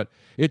happen, but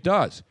it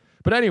does.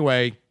 But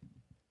anyway,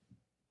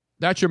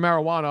 that's your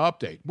marijuana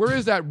update. Where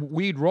is that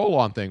weed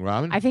roll-on thing,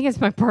 Robin? I think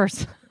it's my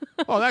purse.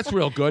 Oh, that's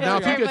real good. Now,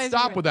 if you could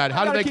stop with that,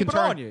 how do they keep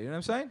control it on you? You know what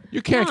I'm saying?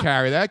 You can't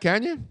carry that,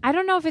 can you? I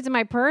don't know if it's in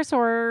my purse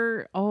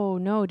or... Oh,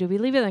 no. Did we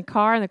leave it in the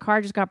car and the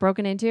car just got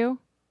broken into?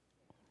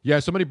 Yeah,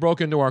 somebody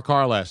broke into our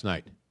car last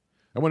night.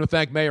 I want to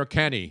thank Mayor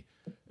Kenny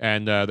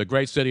and the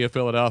great city of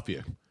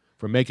Philadelphia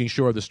for making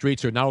sure the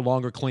streets are no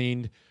longer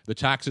cleaned, the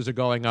taxes are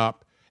going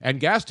up, and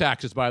gas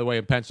taxes, by the way,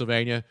 in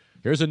Pennsylvania.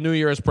 Here's a New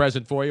Year's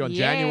present for you. On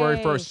January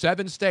 1st,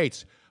 7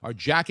 states are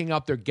jacking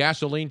up their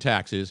gasoline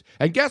taxes.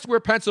 And guess where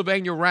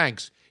Pennsylvania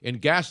ranks in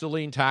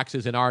gasoline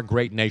taxes in our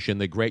great nation,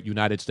 the great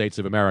United States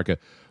of America?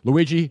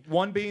 Luigi?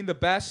 One being the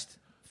best,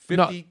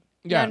 50...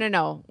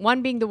 No.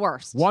 One being the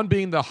worst. One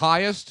being the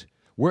highest.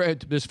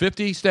 There's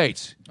 50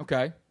 states.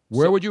 Okay.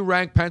 Where would you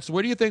rank Pennsylvania?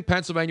 Where do you think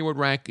Pennsylvania would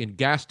rank in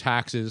gas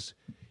taxes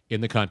in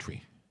the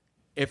country?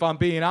 If I'm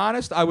being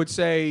honest, I would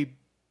say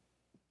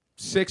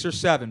 6 or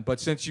 7.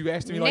 But since you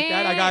asked me like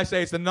that, I gotta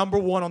say it's the number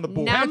 1 on the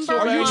board.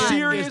 Pennsylvania Are you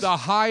serious? is the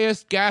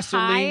highest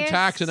gasoline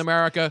tax in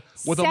America,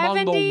 with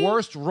among the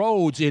worst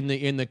roads in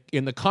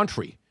the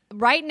country.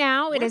 Right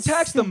now, it is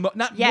taxed them more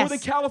than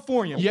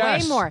California.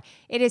 Yes. Way more.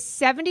 It is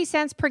 70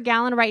 cents per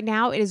gallon right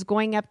now. It is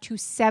going up to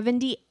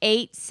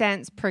 78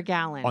 cents per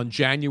gallon on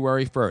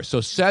January 1st. So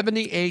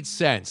 78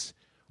 cents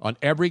on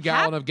every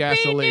gallon of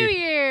gasoline New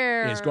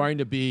Year. is going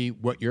to be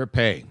what you're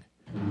paying,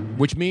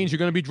 which means you're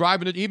going to be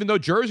driving it, even though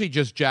Jersey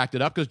just jacked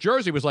it up, because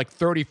Jersey was like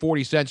 30,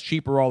 40 cents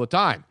cheaper all the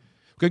time.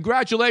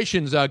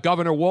 Congratulations,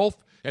 Governor Wolf,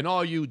 and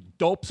all you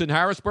dopes in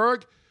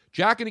Harrisburg.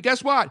 Jacking it.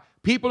 Guess what?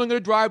 People are going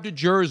to drive to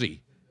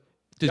Jersey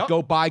to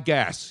go buy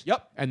gas.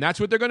 Yep. And that's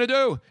what they're going to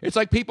do. It's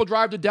like people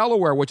drive to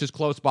Delaware, which is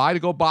close by, to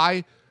go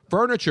buy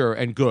furniture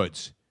and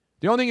goods.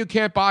 The only thing you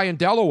can't buy in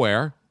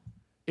Delaware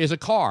is a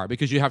car,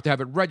 because you have to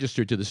have it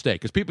registered to the state.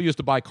 Because people used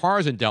to buy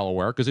cars in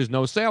Delaware because there's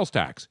no sales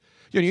tax.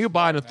 You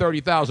buy a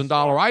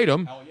 $30,000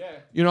 item,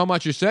 you know how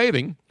much you're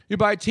saving. You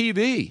buy a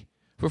TV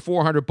for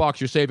 $400,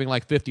 you're saving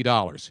like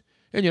 $50.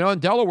 And,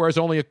 and Delaware is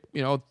only a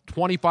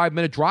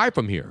 25-minute drive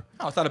from here.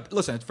 No, it's not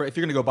listen, if you're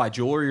going to go buy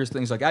jewelry or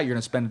things like that, you're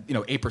going to spend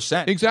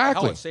 8%.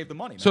 Exactly. Hell, save the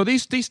money, man. So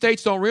these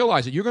states don't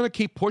realize it. You're going to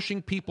keep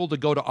pushing people to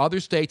go to other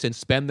states and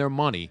spend their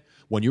money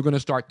when you're going to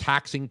start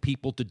taxing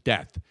people to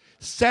death.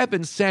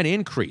 7-cent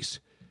increase.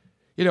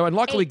 And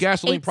luckily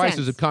gasoline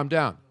prices have come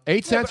down.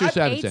 8 cents or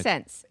 7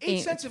 cents? 8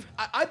 cents.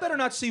 I better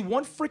not see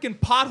one freaking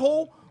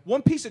pothole,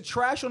 one piece of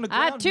trash on the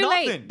ground. Too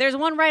nothing. late. There's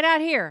one right out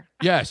here.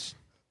 Yes.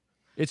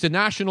 It's a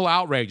national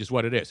outrage is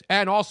what it is.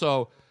 And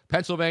also,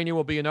 Pennsylvania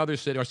will be another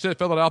city, or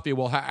Philadelphia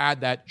will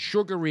add that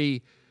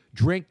sugary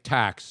drink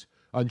tax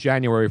on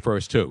January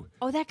 1st, too.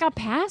 Oh, that got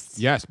passed?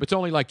 Yes, but it's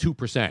only like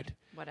 2%.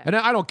 Whatever. And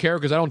I don't care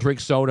because I don't drink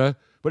soda,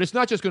 but it's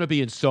not just going to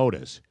be in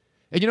sodas.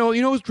 And you know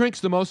who drinks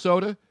the most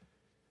soda?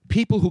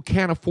 People who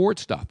can't afford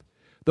stuff.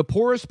 The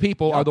poorest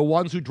people are the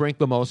ones who drink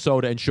the most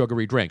soda and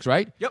sugary drinks,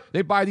 right? Yep.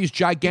 They buy these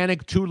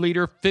gigantic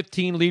 2-liter,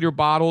 15-liter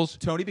bottles.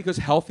 Tony, because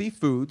healthy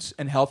foods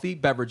and healthy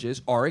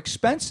beverages are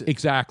expensive.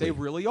 Exactly. They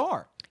really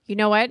are. You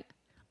know what?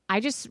 I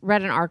just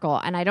read an article,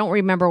 and I don't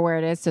remember where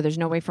it is, so there's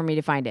no way for me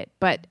to find it.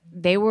 But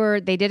they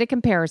did a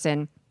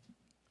comparison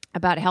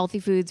about healthy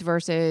foods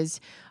versus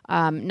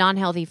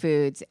non-healthy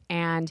foods,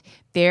 and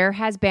there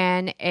has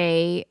been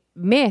a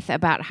myth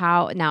about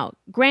how, now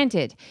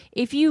granted,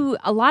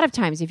 a lot of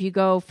times if you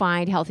go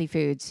find healthy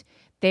foods,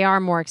 they are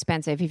more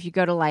expensive. If you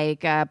go to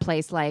like a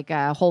place like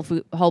Whole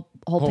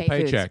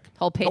Paycheck.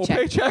 Whole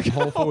Paycheck.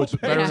 Whole Foods,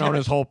 better known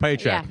as Whole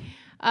Paycheck.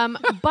 Yeah.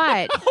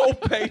 But Whole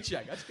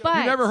Paycheck. That's good.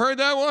 You never heard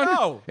that one?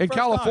 No. In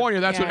California,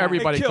 that's what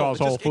everybody calls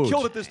Whole Foods. It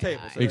killed at this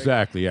table. So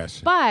exactly,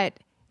 yes. But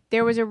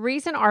there was a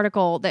recent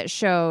article that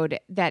showed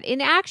that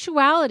in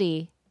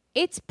actuality,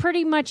 it's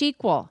pretty much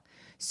equal.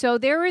 So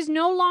there is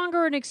no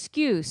longer an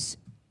excuse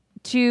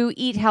to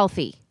eat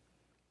healthy.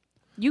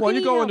 You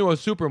go into a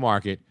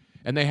supermarket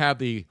and they have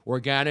the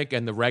organic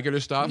and the regular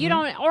stuff.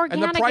 Organic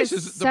and the price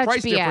is the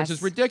price such difference BS.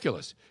 is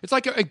ridiculous. It's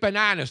like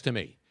bananas to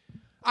me.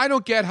 I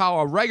don't get how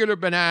a regular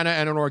banana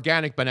and an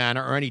organic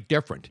banana are any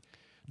different.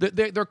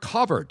 They're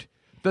covered.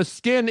 The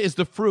skin is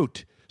the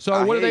fruit.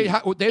 So what do they?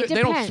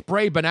 They don't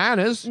spray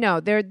bananas. No,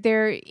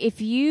 they're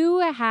if you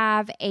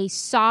have a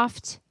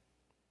soft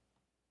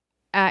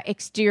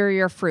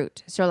exterior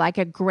fruit, so like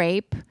a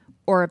grape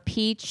or a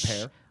peach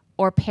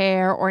or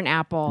pear or an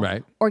apple,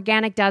 right?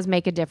 Organic does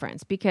make a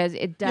difference because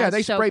it does. Yeah,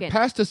 they soak spray in.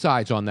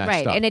 pesticides on that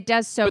right, stuff, and it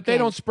does soak. But they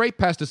don't spray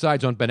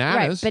pesticides on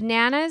bananas. Right,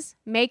 bananas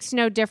makes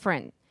no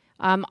difference.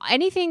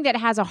 Anything that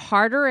has a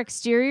harder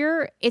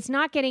exterior, it's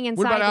not getting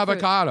inside. What about the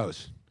food.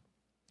 avocados?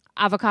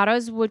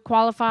 Avocados would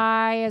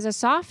qualify as a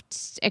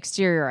soft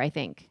exterior, I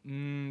think.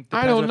 Depends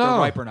I don't on if know. they're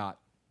ripe or not.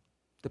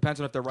 Depends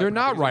on if they're ripe. They're or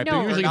not ripe. No.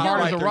 They're usually They're hard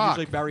not as a They're rock.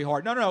 usually very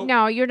hard. No.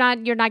 No, you're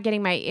not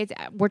getting my.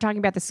 We're talking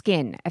about the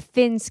skin, a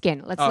thin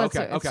skin.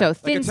 Okay. So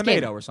thin like a skin.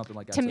 tomato or something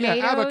like that. Tomatoes.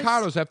 Yeah,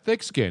 avocados have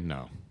thick skin,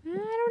 though. I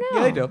don't know.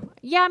 Yeah, they do.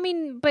 Yeah, I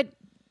mean, but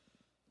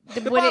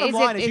The bottom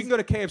line is you can go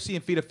to KFC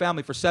and feed a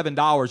family for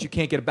 $7. You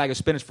can't get a bag of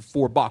spinach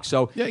for $4.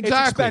 So Yeah, it's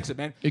exactly. expensive,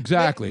 man.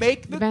 Exactly.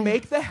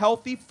 Make the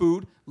healthy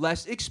food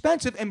less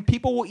expensive, and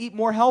people will eat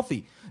more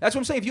healthy. That's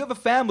what I'm saying. If you have a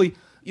family,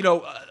 I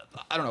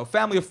don't know, a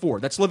family of 4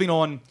 that's living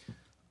on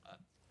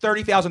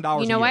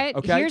 $30,000 You know a year,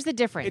 what? okay? Here's the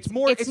difference. It's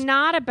more. It's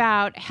not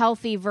about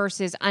healthy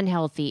versus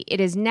unhealthy.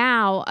 It is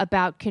now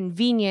about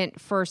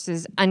convenient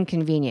versus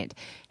inconvenient.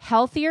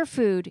 Healthier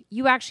food,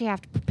 you actually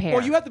have to prepare.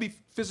 Or you have to be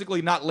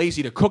physically not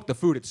lazy to cook the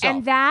food itself.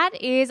 And that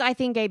is, I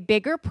think, a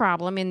bigger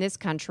problem in this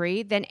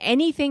country than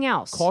anything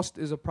else. Cost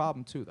is a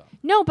problem too, though.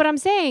 No, but I'm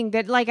saying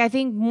that, I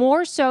think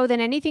more so than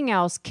anything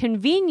else,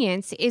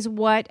 convenience is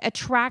what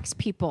attracts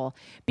people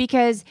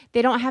because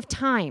they don't have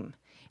time.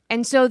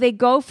 And so they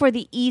go for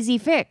the easy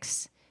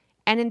fix.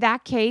 And in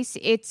that case,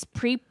 it's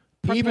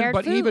pre-prepared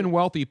food. Even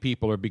wealthy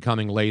people are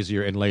becoming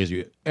lazier and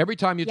lazier. Every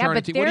time you turn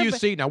it on, what do you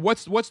see now?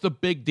 What's the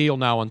big deal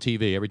now on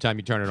TV every time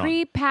you turn it on?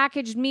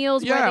 Pre-packaged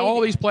meals. Yeah,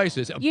 all these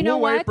places. You know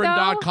what, though?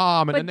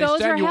 BlueApron.com, and But then they those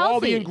send are you all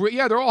the healthy. ingredients.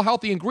 Yeah, they're all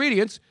healthy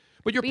ingredients,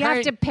 but you're You paying.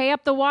 have to pay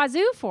up the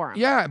wazoo for them.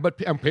 Yeah,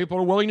 and people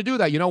are willing to do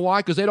that. You know why?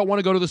 Because they don't want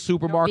to go to the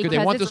supermarket. They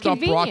Because want the it's stuff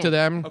brought to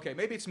them. Okay,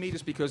 maybe it's me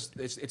just because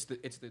it's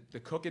the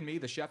cook in me,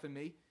 the chef in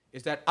me,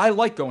 is that I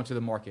like going to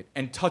the market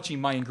and touching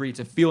my ingredients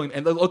and feeling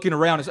and looking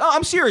around.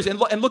 I'm serious and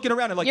looking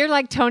around and You're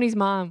like Tony's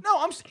mom.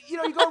 No,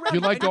 you go around. You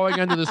like going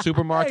into the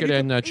supermarket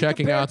and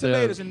checking out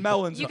tomatoes and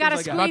melons. You got to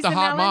like squeeze about the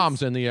hot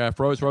melons. moms in the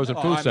frozen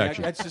food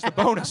section. That's just a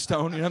bonus,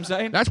 Stone. You know what I'm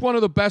saying? That's one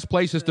of the best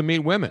places to meet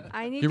women.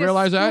 I need you to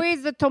realize that?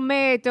 squeeze the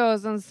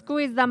tomatoes and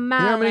squeeze the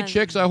melons. You know how many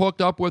chicks I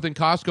hooked up with in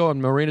Costco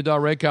in Marina Del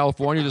Rey,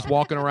 California, just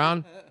walking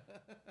around?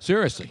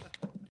 Seriously.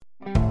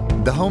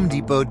 The Home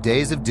Depot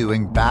Days of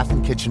Doing Bath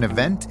and Kitchen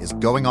event is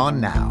going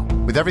on now,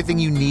 with everything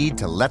you need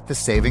to let the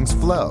savings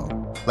flow.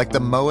 Like the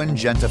Moen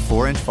Genta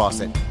 4-inch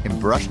faucet in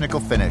brush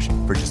nickel finish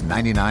for just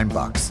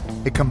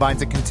 $99. It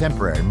combines a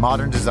contemporary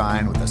modern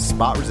design with a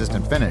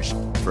spot-resistant finish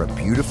for a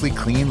beautifully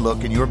clean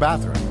look in your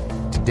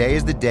bathroom. Today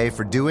is the day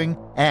for doing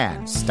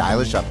and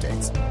stylish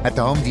updates at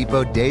the Home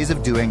Depot Days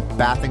of Doing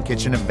Bath and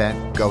Kitchen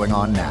event going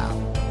on now.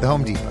 The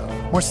Home Depot.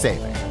 More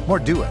saving, more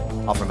doing.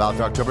 Offer valid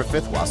through October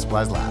 5th while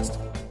supplies last.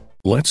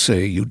 Let's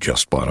say you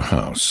just bought a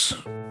house.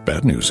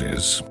 Bad news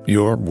is,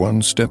 you're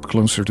one step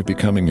closer to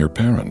becoming your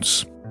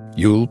parents.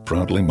 You'll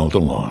proudly mow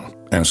the lawn.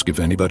 Ask if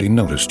anybody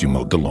noticed you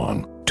mowed the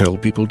lawn. Tell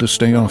people to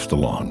stay off the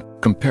lawn.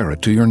 Compare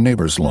it to your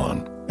neighbor's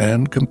lawn.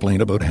 And complain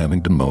about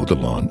having to mow the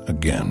lawn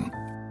again.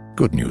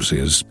 Good news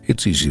is,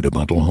 it's easy to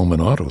bundle home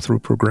and auto through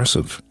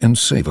Progressive and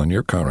save on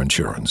your car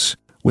insurance.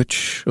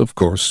 Which, of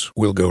course,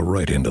 will go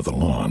right into the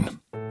lawn.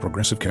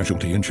 Progressive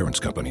Casualty Insurance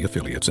Company,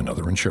 affiliates, and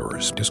other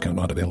insurers. Discount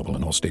not available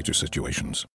in all states or situations.